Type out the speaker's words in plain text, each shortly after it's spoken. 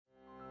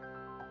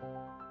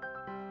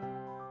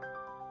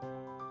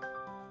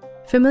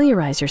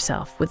Familiarize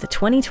yourself with the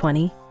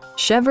 2020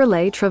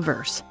 Chevrolet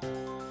Traverse.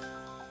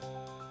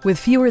 With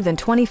fewer than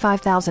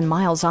 25,000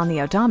 miles on the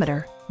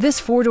odometer, this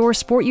four-door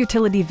sport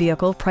utility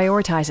vehicle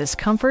prioritizes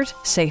comfort,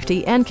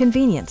 safety, and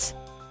convenience.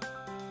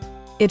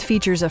 It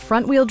features a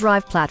front-wheel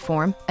drive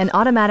platform, an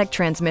automatic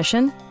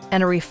transmission,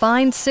 and a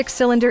refined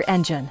six-cylinder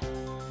engine.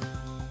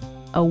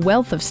 A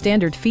wealth of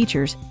standard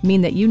features mean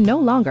that you no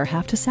longer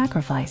have to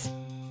sacrifice,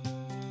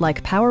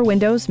 like power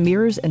windows,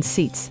 mirrors, and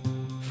seats,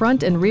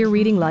 front and rear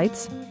reading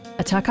lights,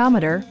 a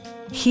tachometer,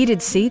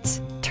 heated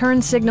seats,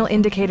 turn signal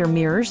indicator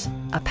mirrors,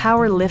 a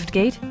power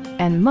liftgate,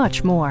 and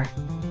much more.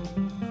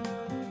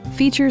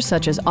 Features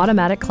such as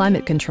automatic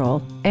climate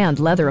control and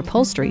leather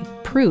upholstery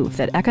prove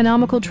that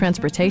economical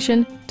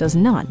transportation does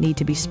not need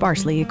to be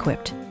sparsely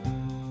equipped.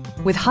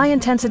 With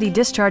high-intensity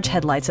discharge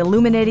headlights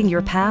illuminating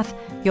your path,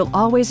 you'll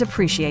always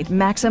appreciate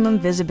maximum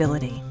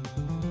visibility.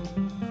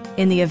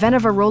 In the event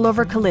of a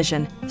rollover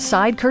collision,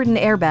 side curtain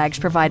airbags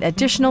provide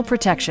additional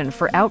protection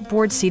for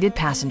outboard seated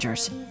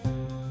passengers.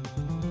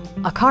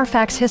 A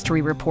Carfax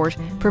history report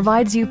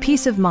provides you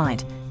peace of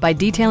mind by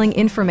detailing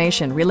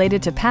information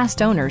related to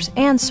past owners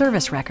and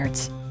service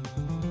records.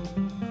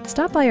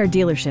 Stop by our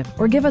dealership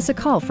or give us a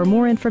call for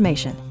more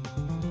information.